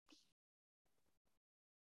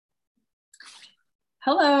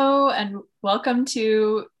Hello, and welcome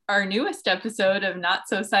to our newest episode of Not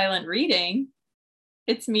So Silent Reading.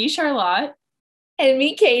 It's me, Charlotte, And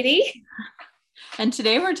me, Katie. and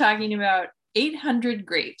today we're talking about 800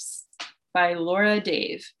 Grapes by Laura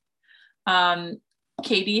Dave.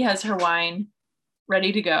 Katie has her wine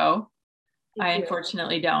ready to go. I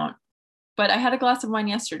unfortunately don't, but I had a glass of wine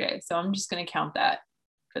yesterday, so I'm just going to count that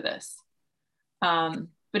for this.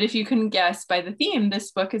 But if you couldn't guess by the theme, this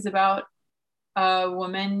book is about a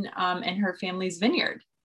woman and her family's vineyard.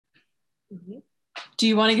 Mm-hmm. Do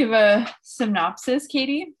you want to give a synopsis,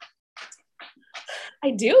 Katie?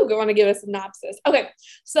 I do want to give a synopsis. Okay,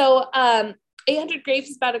 so 800 Grapes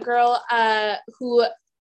is about a girl who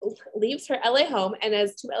leaves her LA home, and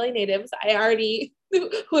as two LA natives,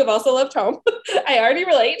 who have also left home, I already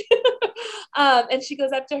relate. And she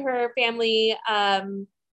goes up to her family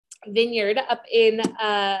vineyard up in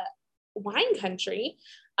wine country.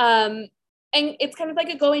 And it's kind of like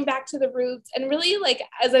a going back to the roots. And really, like,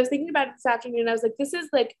 as I was thinking about it this afternoon, I was like, this is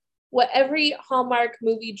like what every Hallmark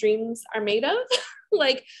movie dreams are made of.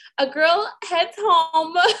 Like, a girl heads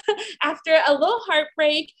home after a little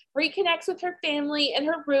heartbreak, reconnects with her family and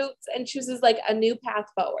her roots, and chooses like a new path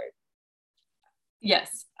forward.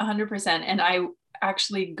 Yes, 100%. And I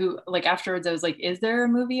actually like afterwards, I was like, is there a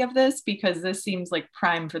movie of this? Because this seems like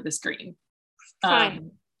prime for the screen.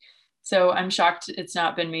 So I'm shocked it's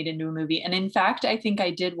not been made into a movie. And in fact, I think I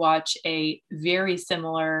did watch a very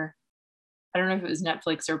similar, I don't know if it was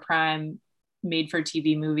Netflix or Prime, made for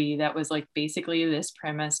TV movie that was like basically this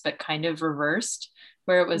premise, but kind of reversed,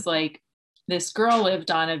 where it was like this girl lived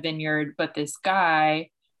on a vineyard, but this guy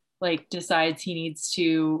like decides he needs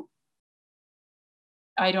to,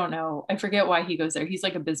 I don't know, I forget why he goes there. He's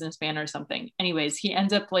like a businessman or something. Anyways, he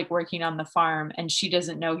ends up like working on the farm, and she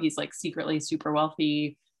doesn't know he's like secretly super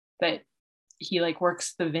wealthy, but he like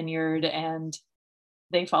works the vineyard and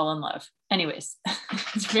they fall in love. Anyways,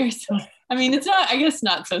 it's very similar. I mean, it's not, I guess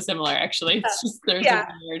not so similar actually. It's just there's a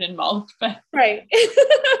vineyard involved, but right.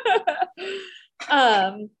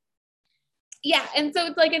 Yeah, and so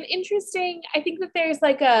it's like an interesting, I think that there's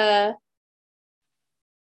like a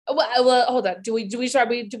well hold on.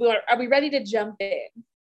 Are we ready to jump in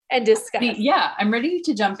and discuss? Yeah, I'm ready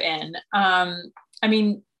to jump in. I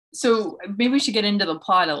mean, so maybe we should get into the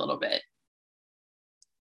plot a little bit,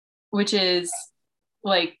 which is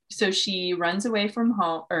like, so she runs away from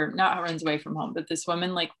home, or not runs away from home, but this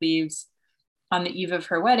woman like leaves on the eve of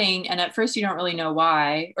her wedding. And at first you don't really know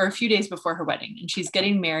why, or a few days before her wedding, and she's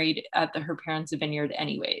getting married at her parents' vineyard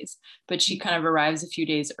anyways, but she kind of arrives a few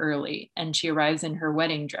days early, and she arrives in her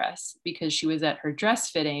wedding dress because she was at her dress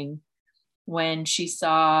fitting when she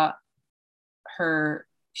saw her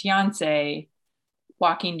fiance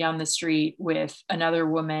walking down the street with another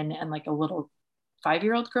woman and like a little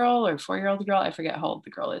 5-year-old girl or 4-year-old girl. I forget how old the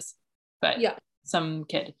girl is, but yeah, some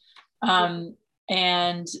kid.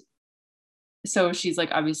 And so she's like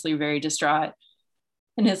obviously very distraught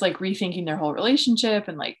and is like rethinking their whole relationship,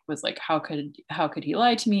 and like was like, how could he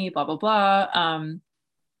lie to me, blah blah blah. And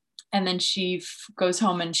then she goes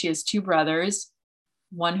home, and she has two brothers,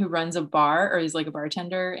 one who runs a bar or is like a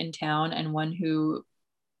bartender in town, and one who,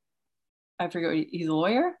 I forget what he's a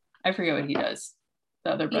lawyer. I forget what he does,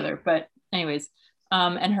 the other brother. But anyways,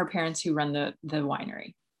 and her parents who run the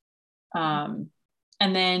winery. And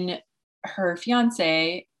then her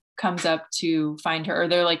fiance comes up to find her, or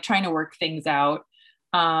they're like trying to work things out.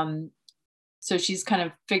 So she's kind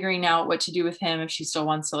of figuring out what to do with him, if she still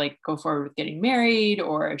wants to like go forward with getting married,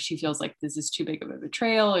 or if she feels like this is too big of a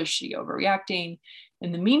betrayal. Is she overreacting?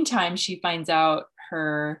 In the meantime, she finds out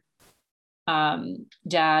her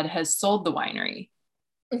dad has sold the winery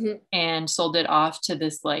and sold it off to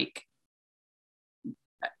this like,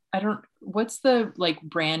 what's the like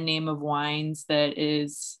brand name of wines that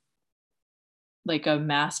is like a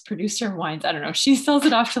mass producer of wines? I don't know. She sells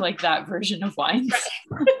it off to like that version of wines.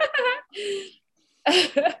 So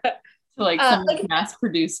like some like mass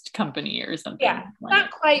produced company or something. Yeah,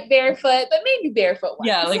 not quite Barefoot, but maybe Barefoot wines.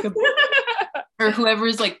 Yeah, like or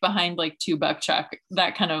whoever's like behind like Two Buck Chuck,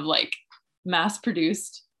 that kind of like mass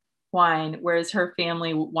produced wine. Whereas her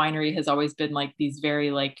family winery has always been like these very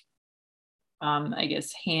like I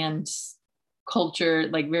guess hand culture,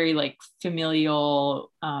 like very like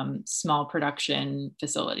familial small production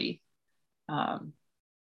facility.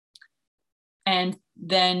 And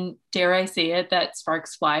then, dare I say it, that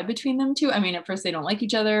sparks fly between them two. I mean, at first they don't like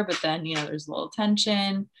each other, but then, you know, there's a little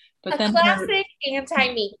tension. But then classic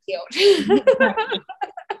anti-meet cute.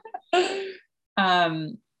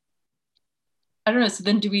 I don't know. So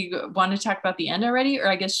then do we want to talk about the end already? Or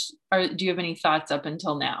I guess, do you have any thoughts up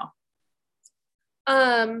until now?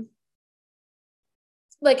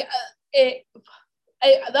 like the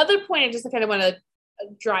other point I just kind of want to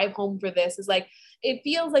drive home for this is like, it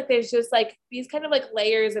feels like there's just like these kind of like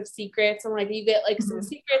layers of secrets, and like you get like some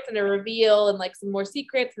secrets and a reveal and like some more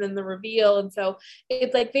secrets and then the reveal. And so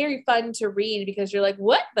it's like very fun to read because you're like,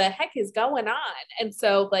 what the heck is going on? And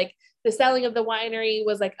so like the selling of the winery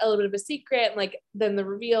was like a little bit of a secret, and like then the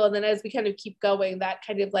reveal. And then as we kind of keep going, that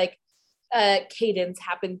kind of like cadence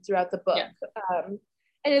happens throughout the book. Yeah.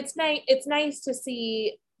 And it's nice to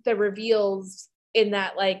see the reveals in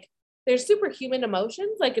that, like, there's superhuman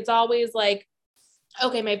emotions. Like, it's always like,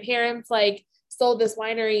 okay, my parents like sold this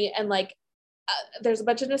winery, and like there's a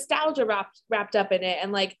bunch of nostalgia wrapped up in it.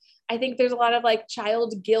 And like, I think there's a lot of like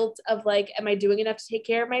child guilt of like, am I doing enough to take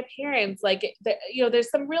care of my parents? Like, there's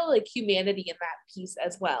some real like humanity in that piece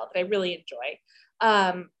as well that I really enjoy.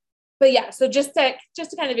 But yeah, so just to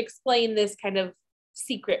kind of explain this kind of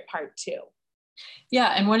secret part too.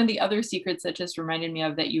 Yeah, and one of the other secrets that just reminded me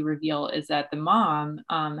of that you reveal is that the mom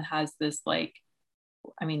has this like,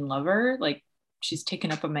 lover, like she's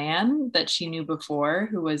taken up a man that she knew before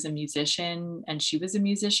who was a musician, and she was a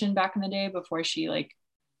musician back in the day before she like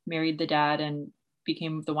married the dad and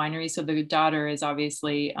became the winery. So the daughter is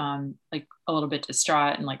obviously like a little bit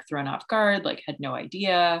distraught and like thrown off guard, like had no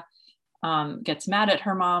idea, gets mad at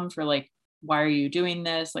her mom for like, why are you doing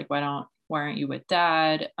this? Like, why aren't you with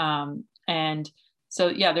dad? And so,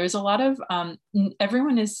 yeah, there's a lot of,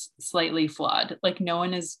 everyone is slightly flawed. Like, no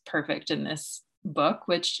one is perfect in this book,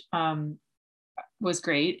 which was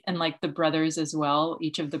great. And like the brothers as well,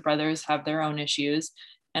 each of the brothers have their own issues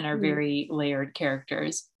and are very layered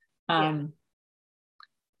characters. I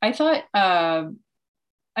thought, I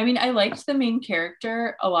liked the main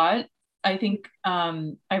character a lot. I think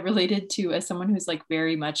I related to, as someone who's like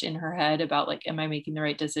very much in her head about like, am I making the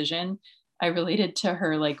right decision? I related to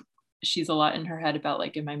her, like, she's a lot in her head about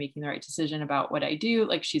like, am I making the right decision about what I do?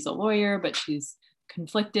 Like, she's a lawyer, but she's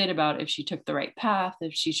conflicted about if she took the right path,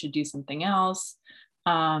 if she should do something else.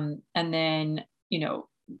 And then,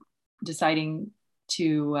 deciding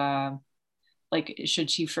to like, should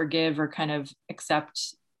she forgive or kind of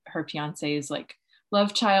accept her fiance's like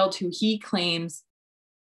love child, who he claims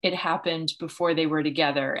it happened before they were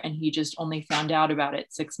together and he just only found out about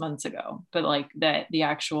it 6 months ago, but like that the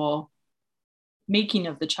actual making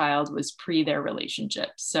of the child was pre their relationship.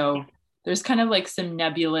 So there's kind of like some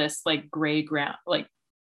nebulous like gray ground, like,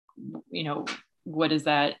 what does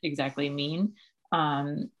that exactly mean?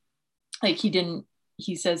 Like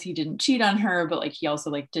he says he didn't cheat on her, but like he also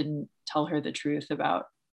like didn't tell her the truth about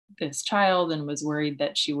this child and was worried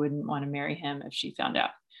that she wouldn't want to marry him if she found out.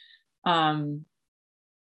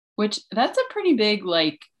 Which that's a pretty big,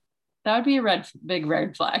 like, that would be a big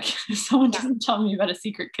red flag if someone doesn't tell me about a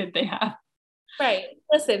secret kid they have. Right.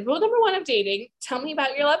 Listen, rule number 1 of dating, tell me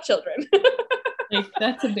about your love children. Like,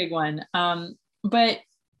 that's a big one. But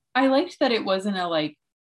I liked that it wasn't a like,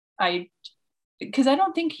 because I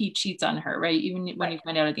don't think he cheats on her, right? Even when you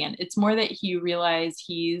find out at the end, it's more that you realize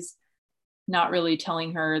he's not really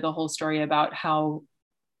telling her the whole story about how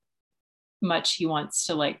much he wants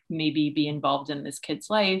to like maybe be involved in this kid's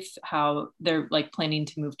life, how they're like planning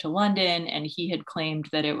to move to London, and he had claimed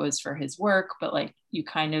that it was for his work, but like you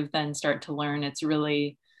kind of then start to learn it's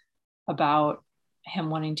really about him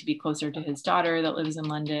wanting to be closer to his daughter that lives in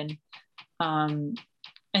London.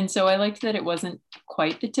 And so I liked that it wasn't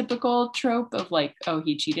quite the typical trope of like, oh,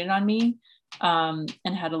 he cheated on me, and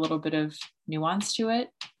had a little bit of nuance to it.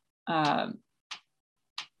 Yeah,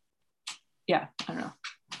 I don't know.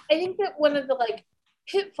 I think that one of the like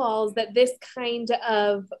pitfalls that this kind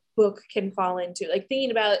of book can fall into, like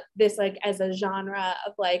thinking about this like as a genre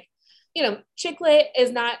of like, chick lit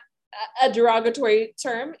is not a derogatory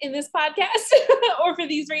term in this podcast or for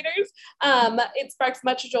these readers. It sparks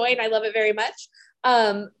much joy and I love it very much.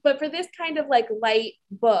 But for this kind of like light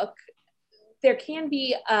book, there can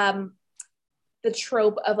be the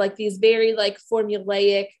trope of like these very like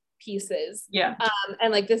formulaic pieces. Yeah.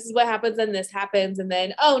 And like, this is what happens and this happens. And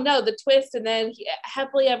then, oh no, the twist. And then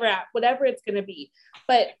happily ever after, whatever it's going to be.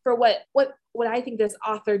 But for what I think this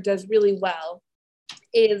author does really well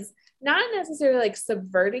is not necessarily like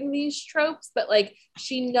subverting these tropes, but like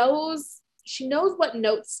she knows what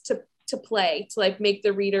notes to play to like make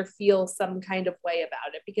the reader feel some kind of way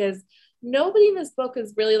about it, because nobody in this book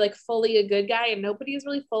is really like fully a good guy and nobody is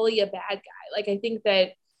really fully a bad guy. Like, I think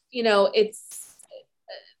that,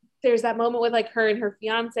 there's that moment with like her and her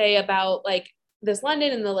fiance about like this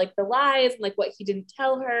London and the like the lies and like what he didn't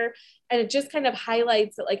tell her. And it just kind of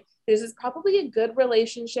highlights that like this is probably a good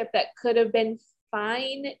relationship that could have been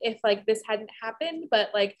fine if like this hadn't happened, but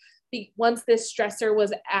like once this stressor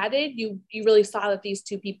was added, you really saw that these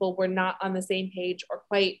two people were not on the same page or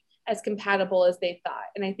quite as compatible as they thought.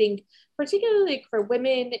 And I think particularly for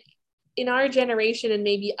women in our generation and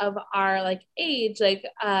maybe of our like age, like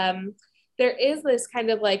there is this kind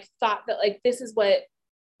of like thought that like this is what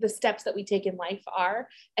the steps that we take in life are.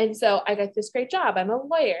 And so I got this great job. I'm a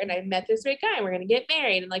lawyer and I met this great guy and we're going to get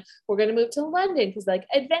married and like we're going to move to London because like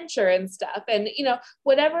adventure and stuff. And you know,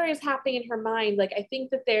 whatever is happening in her mind, like I think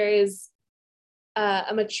that there is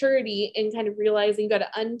a maturity in kind of realizing you got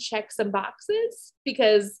to uncheck some boxes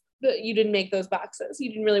because you didn't make those boxes. You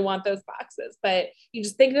didn't really want those boxes, but you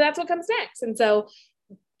just think that that's what comes next. And so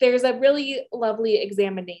there's a really lovely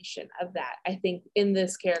examination of that, I think, in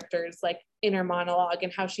this character's like inner monologue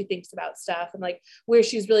and how she thinks about stuff and like where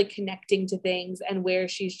she's really connecting to things and where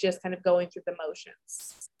she's just kind of going through the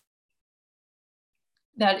motions.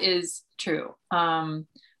 That is true.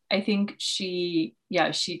 I think she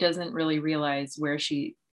doesn't really realize where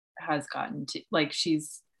she has gotten to. Like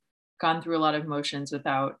she's gone through a lot of motions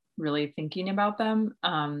without really thinking about them.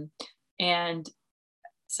 And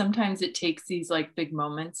sometimes it takes these like big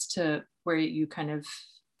moments to where you kind of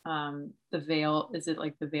the veil, is it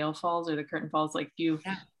like the veil falls or the curtain falls, like you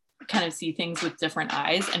kind of see things with different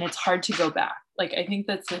eyes and it's hard to go back. Like I think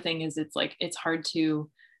that's the thing, is it's like it's hard to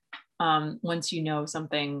once you know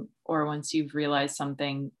something or once you've realized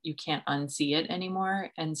something, you can't unsee it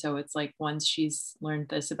anymore. And so it's like once she's learned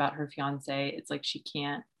this about her fiance, it's like she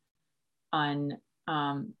can't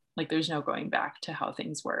like there's no going back to how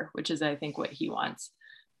things were, which is I think what he wants.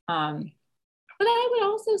 But I would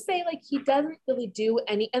also say like he doesn't really do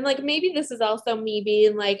any, and like maybe this is also me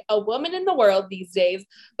being like a woman in the world these days,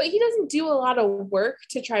 but he doesn't do a lot of work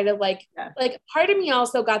to try to like part of me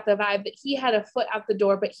also got the vibe that he had a foot out the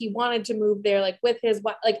door, but he wanted to move there like with his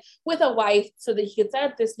like with a wife so that he could set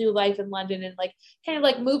up this new life in London and like kind of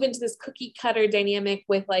like move into this cookie cutter dynamic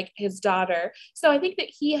with like his daughter. So I think that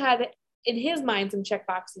he had in his mind some check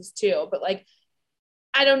boxes too, but like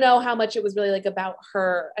I don't know how much it was really like about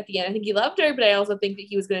her at the end. I think he loved her, but I also think that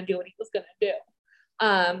he was going to do what he was going to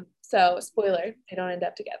do. So spoiler, they don't end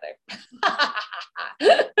up together.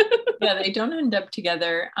 Yeah, they don't end up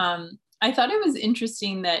together. I thought it was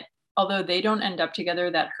interesting that although they don't end up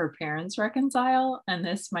together, that her parents reconcile. And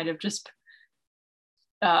this might have just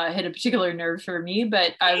hit a particular nerve for me,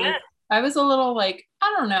 but I was a little like,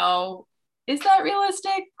 I don't know, is that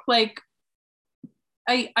realistic? Like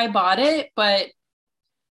I bought it, but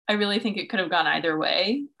I really think it could have gone either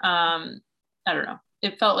way. I don't know.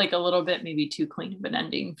 It felt like a little bit maybe too clean of an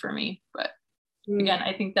ending for me. But again,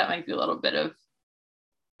 I think that might be a little bit of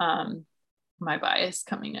my bias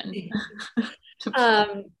coming in.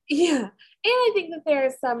 Yeah. And I think that there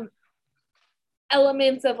are some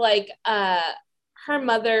elements of like her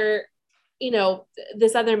mother, you know,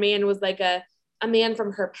 this other man was like a man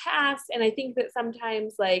from her past. And I think that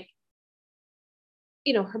sometimes like,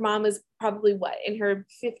 you know, her mom is probably what, in her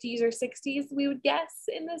 50s or 60s, we would guess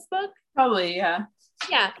in this book. Probably, yeah.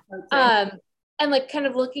 Yeah. And like kind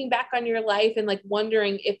of looking back on your life and like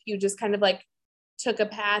wondering if you just kind of like took a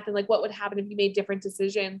path and like what would happen if you made different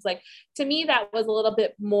decisions. Like to me, that was a little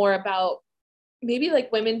bit more about maybe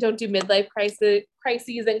like women don't do midlife crises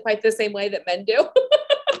in quite the same way that men do.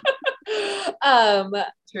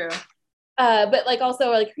 True. But like also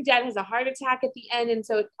like her dad has a heart attack at the end, and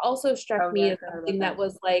so it also struck me as something that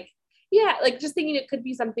was like, yeah, like just thinking it could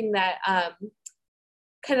be something that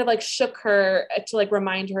kind of like shook her to like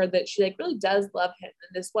remind her that she like really does love him,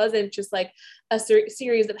 and this wasn't just like a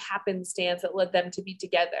series of happenstance that led them to be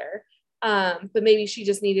together, but maybe she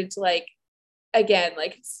just needed to like again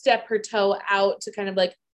like step her toe out to kind of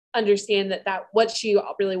like understand that what she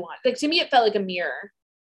really wanted. Like to me it felt like a mirror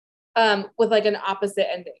with like an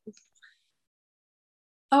opposite ending.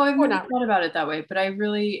 Oh, I've never thought about it that way, but I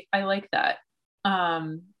like that.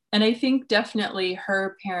 And I think definitely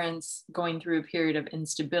her parents going through a period of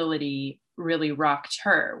instability really rocked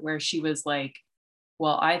her, where she was like,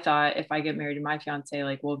 well, I thought if I get married to my fiance,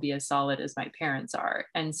 like we'll be as solid as my parents are.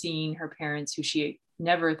 And seeing her parents, who she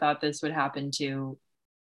never thought this would happen to,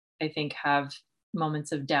 I think have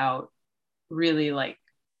moments of doubt, really like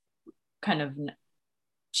kind of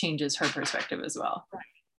changes her perspective as well. Right.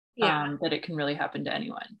 Yeah. That it can really happen to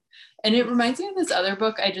anyone. And it reminds me of this other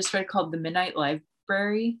book I just read called The Midnight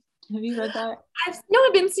Library. Have you read that?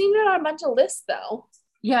 I've been seeing it on a bunch of lists though.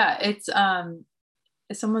 Yeah, it's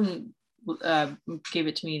someone gave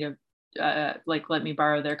it to me to like let me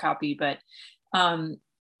borrow their copy, but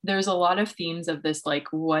there's a lot of themes of this, like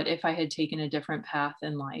what if I had taken a different path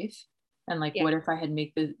in life, and like what if I had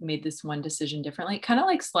made this one decision differently, kind of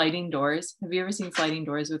like Sliding Doors. Have you ever seen Sliding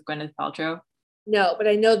Doors with Gwyneth Paltrow? No, but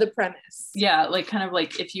I know the premise. Yeah, like kind of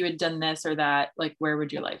like if you had done this or that, like where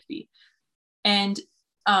would your life be? And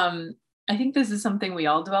I think this is something we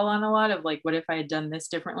all dwell on a lot of like, what if I had done this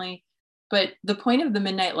differently? But the point of the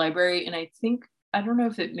Midnight Library, and I don't know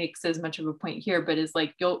if it makes as much of a point here, but is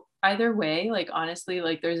like you'll either way, like honestly,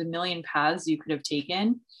 like there's a million paths you could have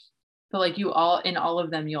taken, but like in all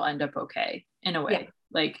of them, you'll end up okay in a way. Yeah.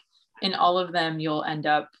 Like in all of them, you'll end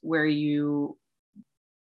up where you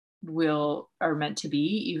are meant to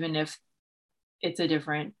be, even if it's a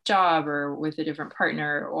different job or with a different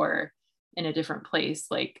partner or in a different place.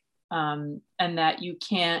 Like, and that you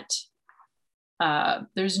can't,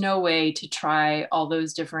 there's no way to try all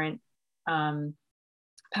those different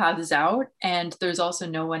paths out. And there's also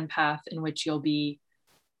no one path in which you'll be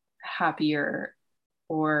happier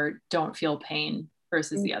or don't feel pain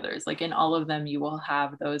versus the others. Like in all of them, you will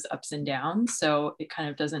have those ups and downs. So it kind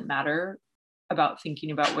of doesn't matter about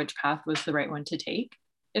thinking about which path was the right one to take,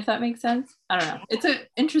 if that makes sense. I don't know. It's an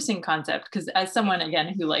interesting concept because as someone,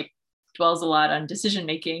 again, who like dwells a lot on decision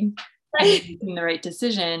making and making the right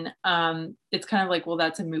decision, it's kind of like, well,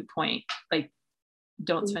 that's a moot point. Like,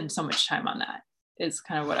 don't spend so much time on that, is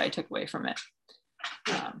kind of what I took away from it.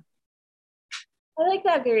 I like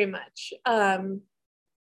that very much. And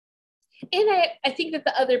I think that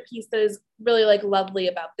the other piece that is really like lovely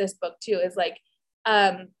about this book too is like,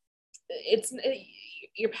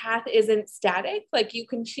 your path isn't static. Like you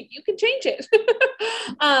can change it.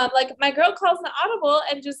 Like my girl calls an audible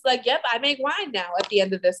and just like, yep, I make wine now at the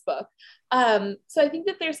end of this book. So I think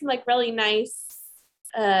that there's some like really nice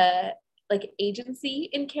like agency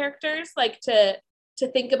in characters, like to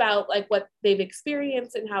think about like what they've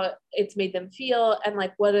experienced and how it's made them feel and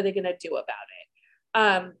like what are they going to do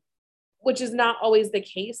about it, which is not always the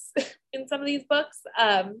case in some of these books.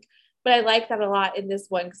 But I like that a lot in this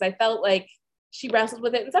one because I felt like she wrestled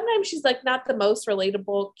with it. And sometimes she's like not the most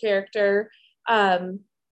relatable character.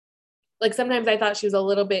 Like sometimes I thought she was a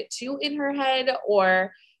little bit too in her head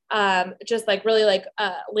or just like really like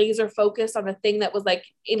laser focused on the thing that was like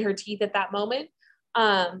in her teeth at that moment.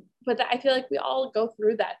 But I feel like we all go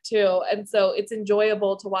through that too. And so it's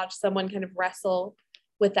enjoyable to watch someone kind of wrestle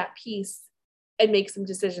with that piece and make some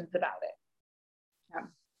decisions about it.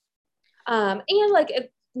 Yeah. And like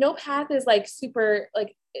no path is like super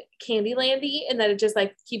like Candylandy and that it just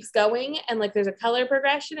like keeps going and like there's a color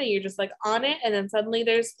progression and you're just like on it and then suddenly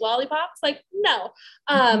there's lollipops. Like no.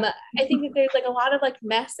 I think that there's like a lot of like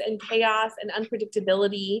mess and chaos and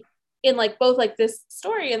unpredictability in like both like this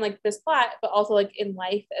story and like this plot, but also like in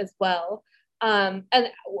life as well. And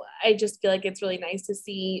I just feel like it's really nice to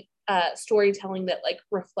see storytelling that like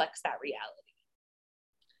reflects that reality.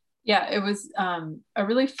 Yeah, it was a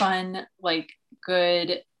really fun, like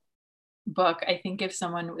good book. I think if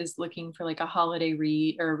someone was looking for like a holiday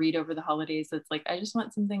read or a read over the holidays, that's like, I just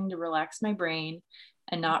want something to relax my brain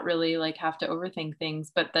and not really like have to overthink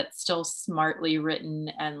things, but that's still smartly written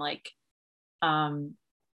and like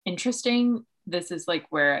interesting. This is like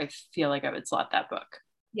where I feel like I would slot that book.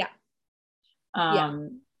 Yeah.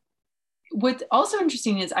 What's also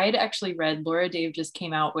interesting is I had actually read Laura Dave just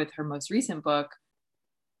came out with her most recent book,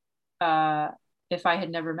 If I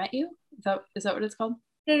Had Never Met You. Is that what it's called?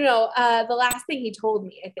 No. The last thing he told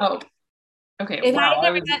me, I think. Oh, okay. If I Had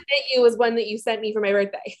Never Met You was one that you sent me for my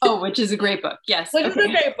birthday. Oh, which is a great book. Yes. Which is a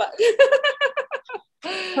great book.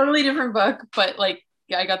 Totally different book, but like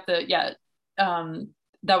I got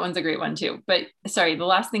that one's a great one too. But sorry, the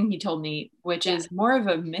last thing he told me, which is more of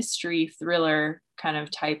a mystery thriller kind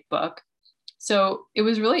of type book. So it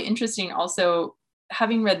was really interesting also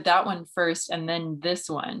having read that one first and then this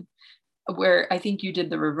one, where I think you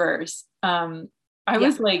did the reverse. I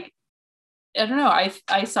was like, I don't know,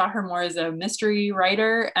 I saw her more as a mystery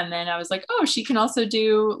writer. And then I was like, oh, she can also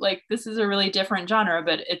do like, this is a really different genre,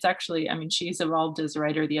 but it's actually, I mean, she's evolved as a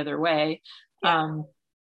writer the other way. Yeah.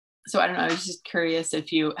 So I don't know, I was just curious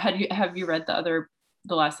if have you read the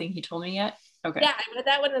last thing he told me yet? Okay. Yeah, I read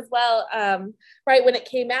that one as well, right when it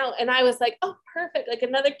came out. And I was like, oh, perfect. Like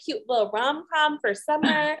another cute little rom-com for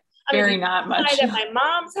summer. Very not much. At my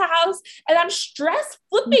mom's house. And I'm stress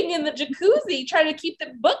flipping in the jacuzzi trying to keep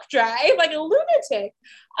the book dry like a lunatic.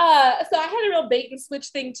 So I had a real bait and switch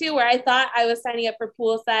thing too, where I thought I was signing up for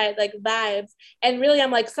poolside like vibes. And really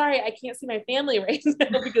I'm like, sorry, I can't see my family right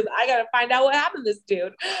now because I got to find out what happened to this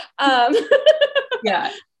dude.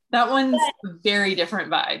 Yeah. That one's very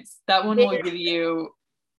different vibes. That one will give you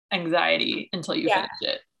anxiety until you finish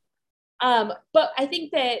it. But I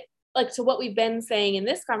think that like to what we've been saying in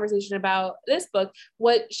this conversation about this book,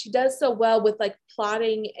 what she does so well with like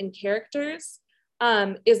plotting and characters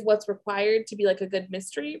is what's required to be like a good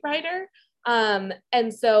mystery writer.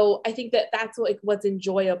 And so I think that that's like what's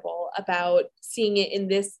enjoyable about seeing it in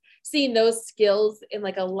this, seeing those skills in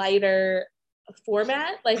like a lighter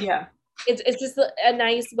format. Like Yeah. it's just a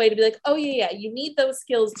nice way to be like, oh yeah, you need those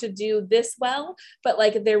skills to do this well, but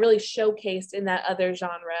like they're really showcased in that other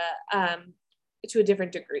genre to a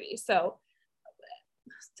different degree. So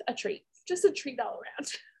a treat, just a treat all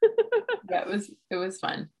around. Yeah, it was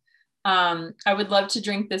fun. I would love to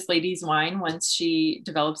drink this lady's wine once she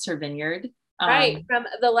develops her vineyard. Right, from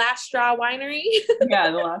the Last Straw Winery.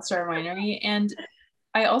 Yeah, the Last Star Winery. And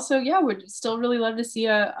I also, yeah, would still really love to see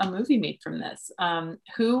a movie made from this.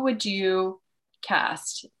 Who would you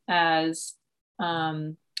cast as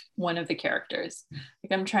one of the characters?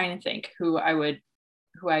 Like I'm trying to think who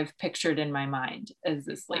I've pictured in my mind as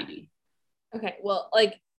this lady. Okay, well,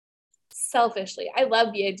 like selfishly, I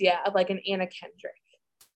love the idea of like an Anna Kendrick.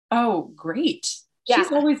 Oh, great. Yeah.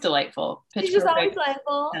 She's always delightful. She's just always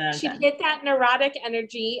delightful. She'd get that neurotic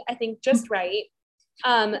energy, I think, just right.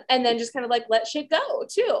 And then just kind of like let shit go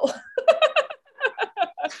too.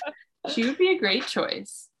 She would be a great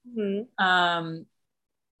choice. Mm-hmm.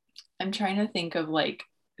 I'm trying to think of like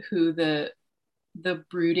who the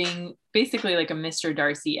brooding, basically like a Mr.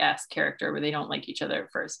 Darcy-esque character where they don't like each other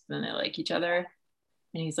at first, then they like each other,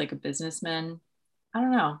 and he's like a businessman. I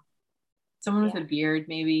don't know. Someone with a beard,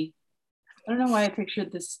 maybe. I don't know why I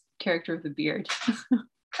pictured this character with a beard.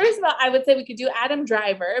 First of all, I would say we could do Adam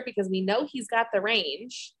Driver because we know he's got the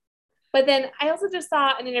range. But then I also just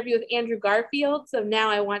saw an interview with Andrew Garfield, so now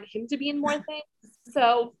I want him to be in more things.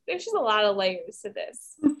 So there's just a lot of layers to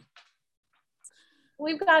this.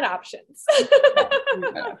 We've got options.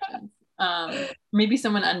 We've got options. Maybe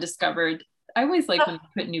someone undiscovered. I always like when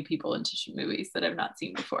they put new people into movies that I've not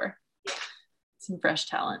seen before. Some fresh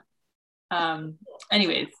talent.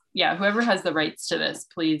 Anyways, yeah, whoever has the rights to this,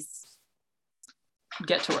 please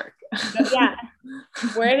get to work. Yeah,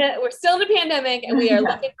 we're still in a pandemic and we are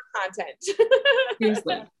looking for content.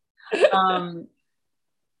 Seriously.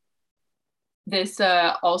 This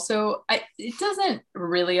also, it doesn't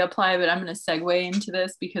really apply, but I'm going to segue into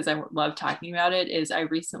this because I love talking about it. Is I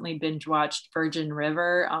recently binge watched Virgin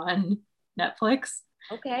River on Netflix.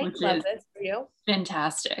 Okay, which love is this for you.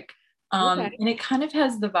 Fantastic. Okay. And it kind of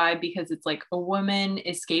has the vibe because it's like a woman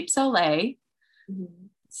escapes LA,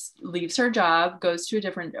 leaves her job, goes to a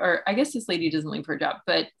different, or I guess this lady doesn't leave her job,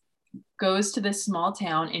 but goes to this small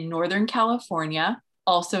town in Northern California,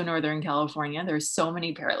 also Northern California. There's so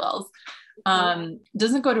many parallels.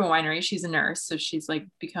 Doesn't go to a winery. She's a nurse. So she's like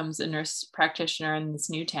becomes a nurse practitioner in this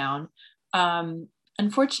new town.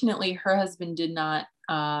 Unfortunately, her husband did not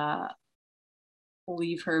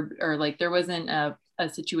leave her, or like there wasn't a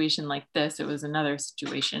situation like this. It was another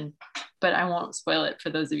situation, but I won't spoil it for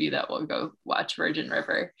those of you that will go watch Virgin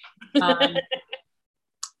River.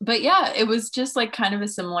 But yeah, it was just like kind of a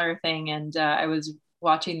similar thing. And I was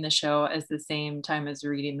watching the show at the same time as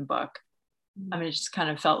reading the book. I mean, it just kind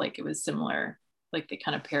of felt like it was similar, like they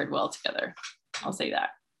kind of paired well together. I'll say that.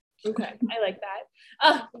 Okay, I like that.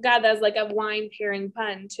 Oh God, that's like a wine pairing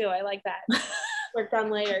pun too. I like that. Worked on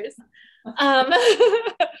layers.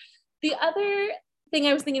 The other thing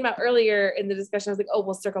I was thinking about earlier in the discussion, I was like, oh,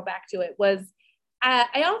 we'll circle back to it, was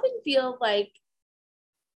I often feel like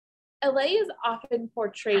LA is often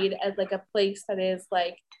portrayed as like a place that is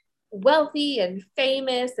like wealthy and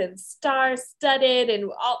famous and star-studded and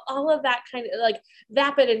all of that kind of like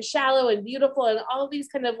vapid and shallow and beautiful and all these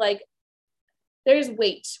kind of like, there's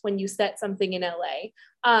weight when you set something in LA.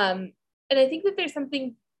 And I think that there's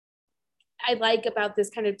something I like about this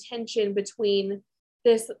kind of tension between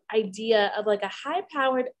this idea of like a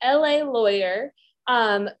high-powered LA lawyer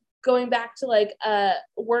going back to like a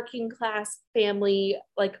working class family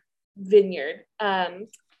like vineyard in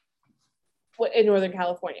Northern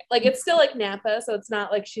California. Like it's still like Napa, so it's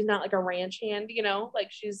not like she's not like a ranch hand, you know, like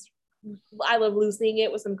I love losing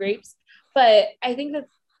it with some grapes. But I think that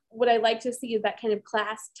what I like to see is that kind of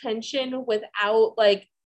class tension without like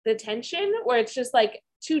the tension, where it's just like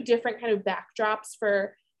two different kind of backdrops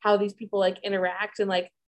for how these people like interact. And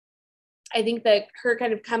like I think that her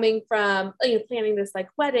kind of coming from planning this like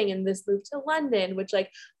wedding and this move to London, which like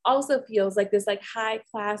also feels like this like high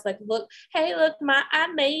class, like hey look I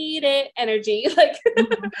made it energy. Like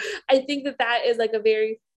I think that is like a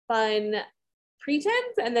very fun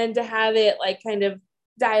pretense, and then to have it like kind of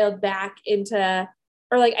dialed back into,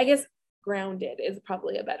 or like I guess grounded is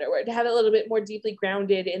probably a better word, to have it a little bit more deeply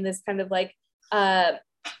grounded in this kind of like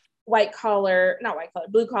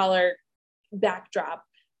blue collar backdrop,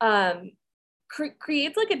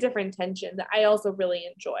 creates like a different tension that I also really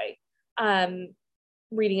enjoy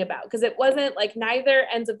reading about, because it wasn't like neither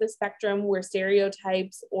ends of the spectrum were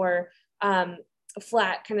stereotypes or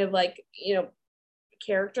flat kind of like, you know,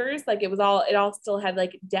 characters. Like it all still had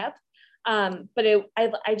like depth. But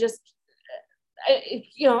I just,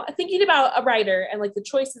 you know, thinking about a writer and like the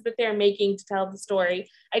choices that they're making to tell the story,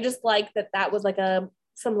 I just like that was like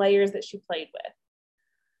some layers that she played with.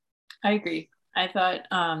 I agree. I thought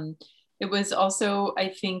it was also, I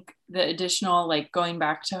think the additional like going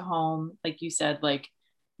back to home, like you said, like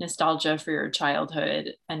nostalgia for your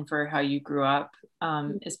childhood and for how you grew up,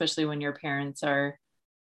 especially when your parents are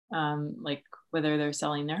like whether they're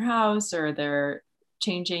selling their house or they're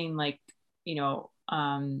changing like, you know,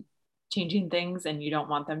 changing things and you don't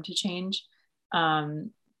want them to change.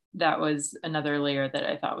 That was another layer that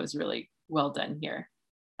I thought was really well done here.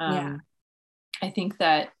 Yeah. I think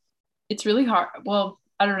that it's really hard. Well,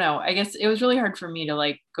 I don't know. I guess it was really hard for me to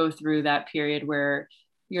like go through that period where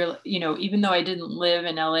you're, you know, even though I didn't live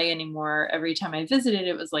in LA anymore, every time I visited,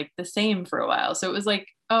 it was like the same for a while. So it was like,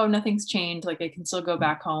 oh, nothing's changed. Like I can still go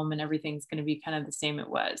back home and everything's going to be kind of the same it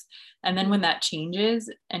was. And then when that changes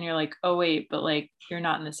and you're like, oh, wait, but like you're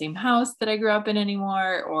not in the same house that I grew up in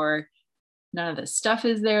anymore, or none of the stuff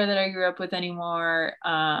is there that I grew up with anymore.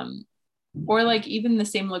 Or like even the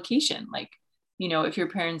same location, like, you know, if your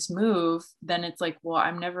parents move, then it's like, well,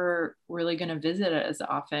 I'm never really going to visit it as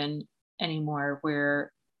often anymore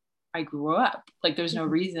where I grew up. Like there's no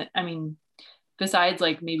reason. I mean, besides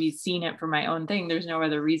like maybe seeing it for my own thing, there's no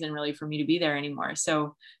other reason really for me to be there anymore.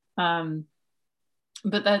 So,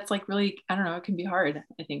 but that's like really, I don't know, it can be hard,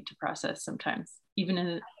 I think, to process sometimes, even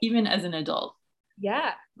as an adult.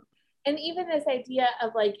 Yeah. And even this idea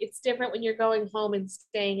of like, it's different when you're going home and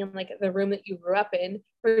staying in like the room that you grew up in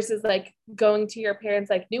versus like going to your parents'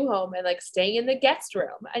 like new home and like staying in the guest room.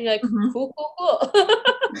 And you're like, cool, cool, cool.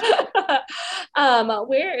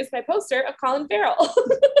 Where is my poster of Colin Farrell?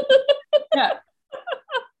 Yeah.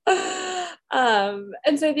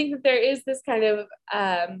 And so I think that there is this kind of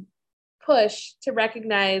push to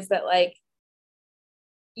recognize that like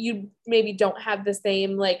you maybe don't have the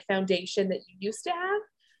same like foundation that you used to have.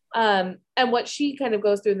 And what she kind of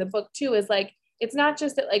goes through in the book too is like, it's not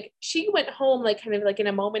just that like she went home like kind of like in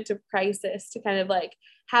a moment of crisis to kind of like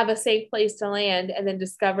have a safe place to land, and then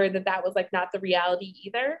discovered that that was like not the reality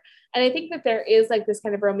either. And I think that there is like this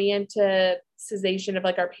kind of romanticization of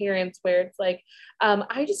like our parents where it's like,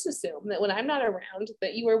 I just assume that when I'm not around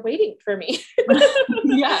that you were waiting for me.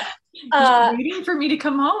 Yeah. Waiting for me to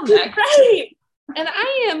come home next. Right. And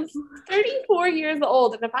I am 34 years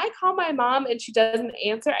old. And if I call my mom and she doesn't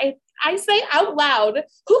answer, I say out loud,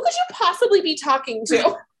 who could you possibly be talking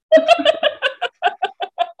to?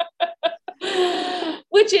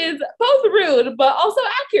 Which is both rude, but also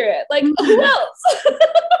accurate. Like, who else?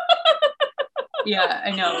 Yeah,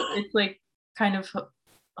 I know. It's like kind of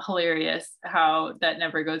hilarious how that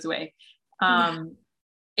never goes away.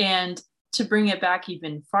 And to bring it back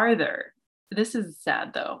even farther, this is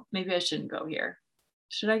sad though. Maybe I shouldn't go here.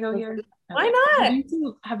 Should I go here? Why not?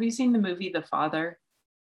 Have you seen the movie The Father?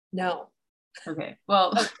 No. Okay.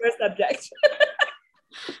 Well, first subject.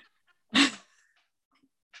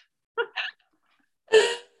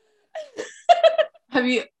 have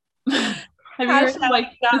you heard of, like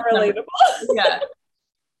not relatable?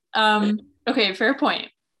 Yeah. Okay, fair point.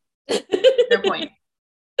 Fair point.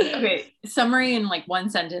 Okay, summary in like one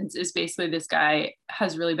sentence is basically this guy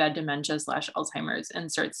has really bad dementia / Alzheimer's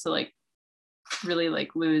and starts to like really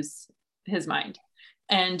like lose his mind.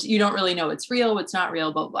 And you don't really know what's real, what's not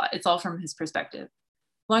real, blah, blah, blah. It's all from his perspective.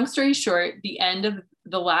 Long story short, the end of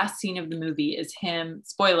the last scene of the movie is him,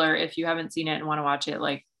 spoiler, if you haven't seen it and want to watch it,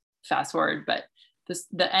 like fast forward, but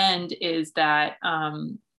the end is that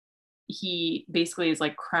he basically is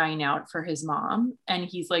like crying out for his mom, and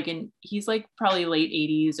he's like probably late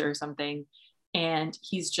 80s or something, and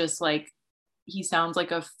he's just like, he sounds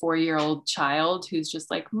like a 4-year-old child who's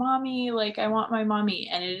just like, mommy, like I want my mommy.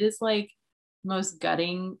 And it is like most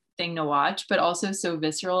gutting thing to watch, but also so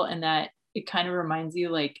visceral, in that it kind of reminds you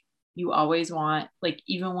like you always want, like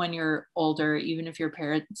even when you're older, even if your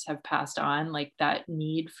parents have passed on, like that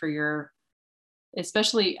need for your,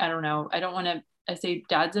 especially, I don't know, I say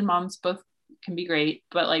dads and moms both can be great,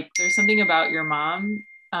 but like there's something about your mom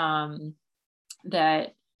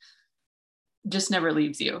that just never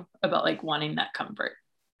leaves you, about like wanting that comfort.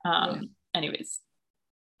 Anyways.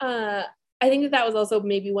 I think that was also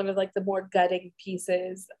maybe one of like the more gutting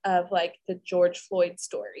pieces of like the George Floyd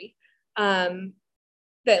story.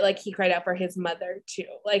 That like he cried out for his mother too.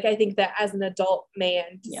 Like I think that as an adult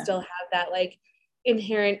man to still have that like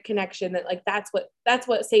inherent connection, that like that's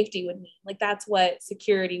what safety would mean. Like that's what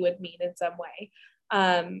security would mean in some way.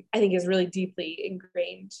 I think is really deeply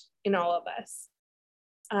ingrained in all of us.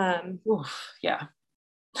 Yeah.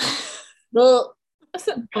 Well, I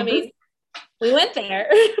Well, mean, we went there.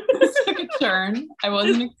 this took a turn I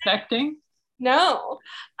wasn't expecting. No.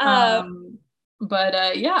 Um, Um,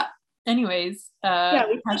 but yeah. Anyways, yeah,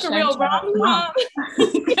 we took a hashtag real shout out to mom.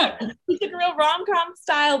 rom-com. We took a real rom-com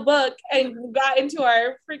style book and got into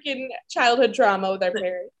our freaking childhood trauma with our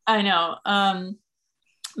parents. I know.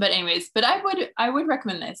 But anyways, but I would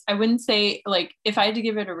recommend this. I wouldn't say like if I had to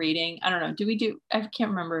give it a rating, I don't know. I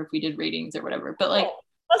can't remember if we did ratings or whatever, but like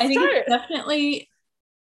Let's I think start. it's definitely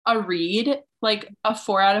a read, like a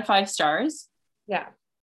 4 out of 5 stars Yeah.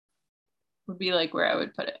 would be like where I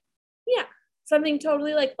would put it. Yeah. Something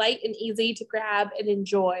totally like light and easy to grab and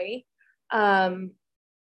enjoy. And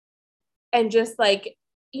just like,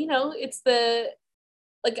 it's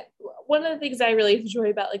like one of the things I really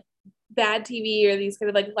enjoy about like bad TV or these kind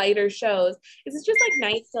of like lighter shows is it's just like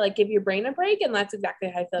nice to like give your brain a break. And that's exactly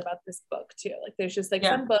how I feel about this book too. Like there's just like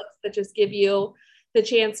some books that just give you the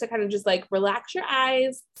chance to kind of just like relax your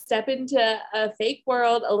eyes, step into a fake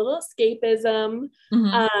world, a little escapism,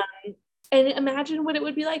 and imagine what it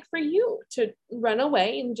would be like for you to run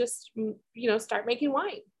away and just, start making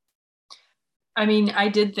wine. I mean, I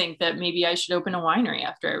did think that maybe I should open a winery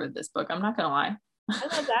after I read this book. I'm not gonna lie. I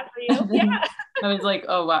love that for you. Yeah. I was like,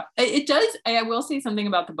 oh wow. It does. I will say something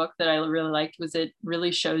about the book that I really liked was it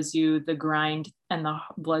really shows you the grind and the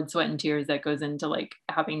blood, sweat, and tears that goes into like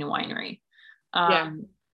having a winery. And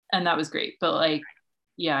that was great. But like,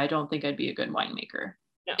 yeah, I don't think I'd be a good winemaker.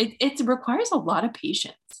 No. It requires a lot of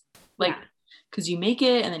patience. Like, because you make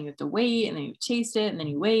it and then you have to wait and then you taste it and then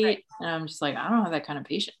you wait. Right. And I'm just like, I don't have that kind of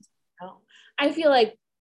patience. No. I feel like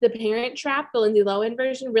The Parent Trap, the Lindsay Lohan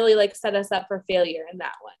version, really like set us up for failure in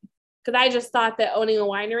that one. Because I just thought that owning a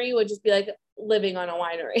winery would just be like living on a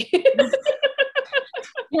winery.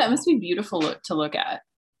 Yeah, it must be beautiful to look at,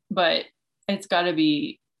 but it's got to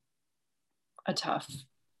be a tough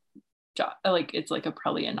job. Like it's like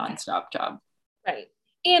probably a nonstop job. Right.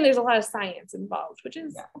 And there's a lot of science involved, which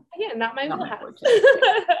is, again, not my wheelhouse.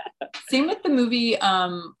 Same with the movie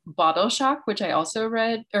Bottle Shock, which I also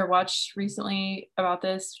read or watched recently about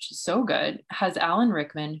this, which is so good. Has Alan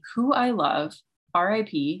Rickman, who I love,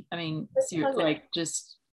 R.I.P. I mean, like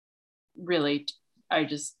just really, I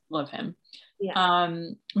just love him. Yeah.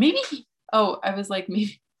 Maybe, I was like,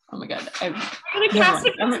 maybe, oh my God. I'm gonna cast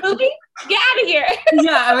him in this movie? Get out of here.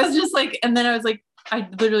 Yeah, I was just like, and then I was like, I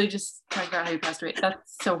literally just talked about how he passed away.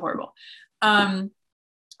 That's so horrible. But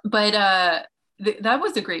that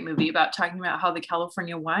was a great movie about talking about how the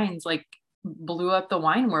California wines like blew up the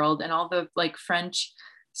wine world and all the like French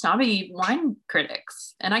snobby wine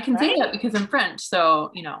critics. And I can say that because I'm French.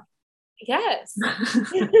 So, Yes.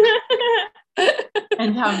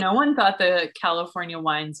 And how no one thought the California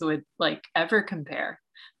wines would like ever compare.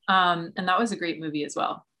 And that was a great movie as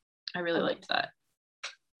well. I really liked that.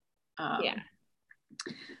 Yeah.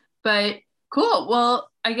 But cool. Well,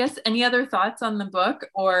 I guess any other thoughts on the book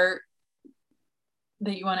or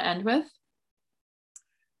that you want to end with?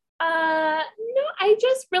 No, I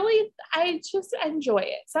just enjoy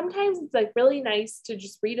it. Sometimes it's like really nice to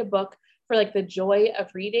just read a book for like the joy of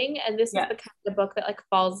reading. And this is the kind of book that like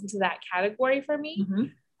falls into that category for me.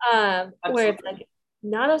 Where it's like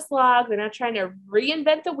not a slog. They're not trying to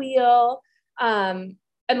reinvent the wheel.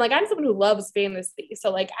 And like, I'm someone who loves fantasy. So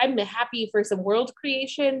like, I'm happy for some world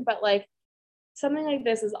creation, but like something like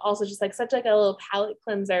this is also just like such like a little palate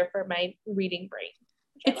cleanser for my reading brain.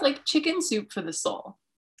 It's like chicken soup for the soul,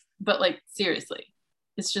 but like, seriously,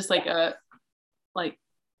 it's just like a, like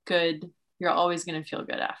good, you're always going to feel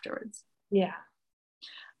good afterwards. Yeah.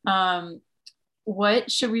 What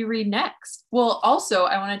should we read next? Well, also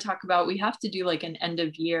I want to talk about, we have to do like an end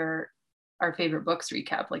of year our favorite books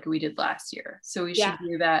recap like we did last year. So we should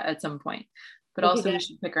do that at some point. But also we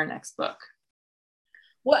should pick our next book.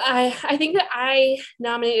 Well, I think that I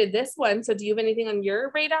nominated this one. So do you have anything on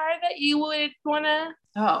your radar that you would want to?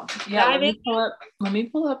 Oh, yeah. Let me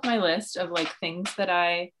pull up my list of like things that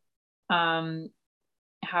I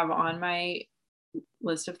have on my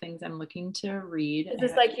list of things I'm looking to read. Is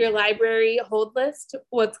this like your library hold list?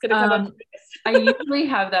 What's going to come up? I usually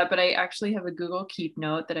have that, but I actually have a Google Keep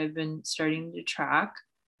note that I've been starting to track.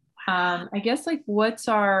 I guess like what's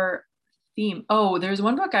our theme? Oh, there's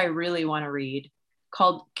one book I really want to read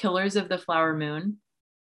called Killers of the Flower Moon.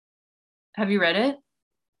 Have you read it?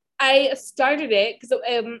 I started it because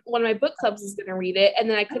one of my book clubs was going to read it, and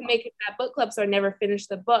then I couldn't make it that book club, so I never finished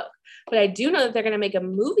the book. But I do know that they're going to make a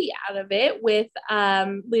movie out of it with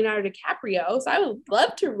Leonardo DiCaprio, so I would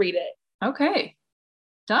love to read it. Okay,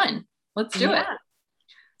 done. Let's do it.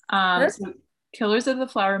 So Killers of the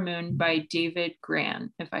Flower Moon by David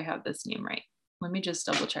Grann, if I have this name right. Let me just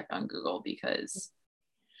double check on Google because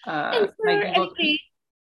And for my Google. anybody,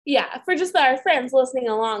 yeah, for just our friends listening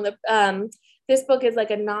along, this book is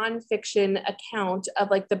like a nonfiction account of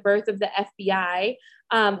like the birth of the FBI,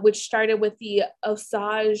 which started with the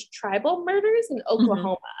Osage tribal murders in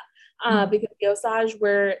Oklahoma. Because the Osage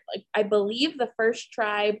were, like, I believe, the first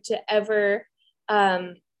tribe to ever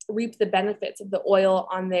reap the benefits of the oil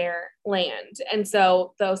on their land. And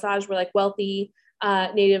so the Osage were like wealthy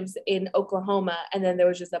natives in Oklahoma. And then there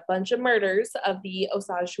was just a bunch of murders of the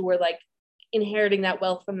Osage who were like inheriting that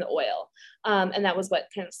wealth from the oil. And that was what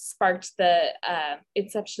kind of sparked the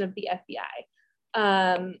inception of the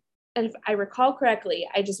FBI. And if I recall correctly,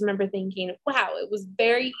 I just remember thinking, wow, it was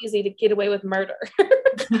very easy to get away with murder.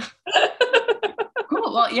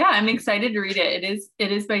 Cool. Well, yeah, I'm excited to read it.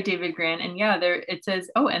 It is by David Grant. And yeah, there it says,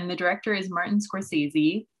 oh, and the director is Martin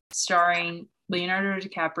Scorsese, starring Leonardo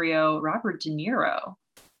DiCaprio, Robert De Niro,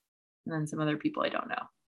 and then some other people I don't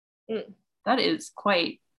know. That is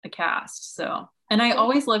quite a cast. So, and I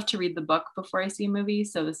always love to read the book before I see a movie.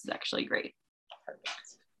 So this is actually great. Perfect.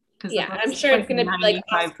 Because yeah, I'm sure it's going to be like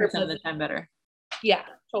 95% of the time better. Yeah,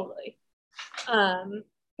 totally.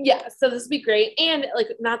 Yeah, so this would be great. And like,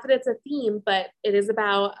 not that it's a theme, but it is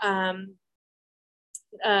about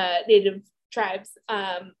Native tribes.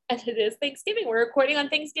 And it is Thanksgiving. We're recording on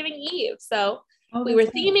Thanksgiving Eve. So we were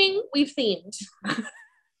theming, we've themed.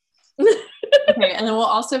 Okay, and then we'll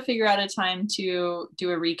also figure out a time to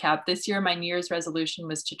do a recap. This year, my New Year's resolution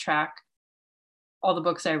was to track all the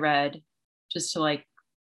books I read, just to like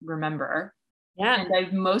remember. Yeah. And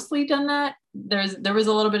I've mostly done that. There was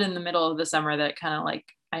a little bit in the middle of the summer that kind of like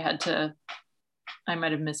I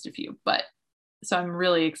might have missed a few, but so I'm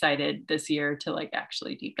really excited this year to like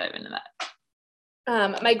actually deep dive into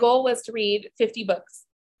that. My goal was to read 50 books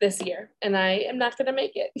this year, and I am not going to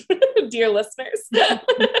make it, dear listeners.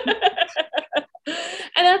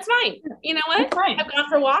 And that's fine. You know what? I've gone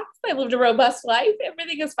for walks. I lived a robust life.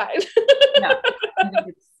 Everything is fine. Yeah,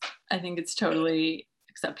 I think it's totally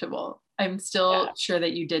acceptable. I'm still sure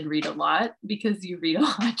that you did read a lot because you read a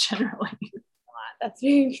lot generally. That's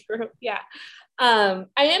very true. Yeah. I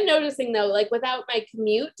am noticing though, like without my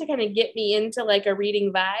commute to kind of get me into like a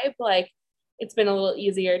reading vibe, like it's been a little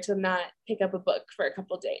easier to not pick up a book for a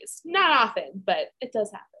couple of days. Not often, but it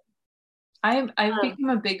does happen. I've become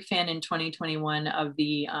a big fan in 2021 of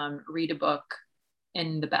the read a book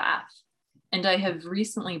in the bath. And I have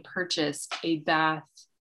recently purchased a bath,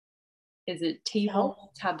 is it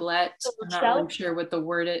table, tablette? I'm not really sure what the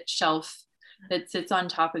word is, shelf that sits on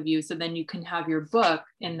top of you. So then you can have your book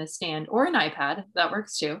in the stand or an iPad, that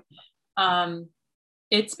works too.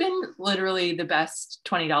 It's been literally the best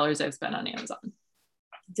 $20 I've spent on Amazon.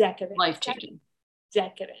 Decadent. Life-changing.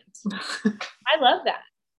 Decadent. I love that.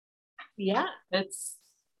 Yeah. It's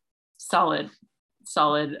solid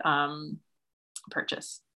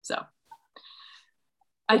purchase. So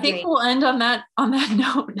I think we'll end on that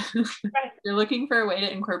note. Right. You're looking for a way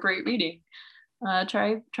to incorporate reading.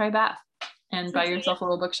 Try bath and buy yourself a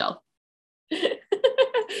little bookshelf.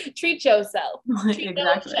 Treat yourself.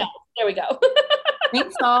 Exactly. There we go.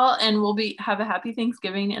 Thanks all, and we'll have a happy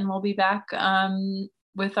Thanksgiving, and we'll be back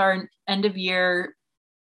with our end of year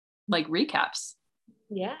like recaps.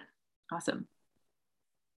 Yeah. Awesome.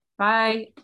 Bye.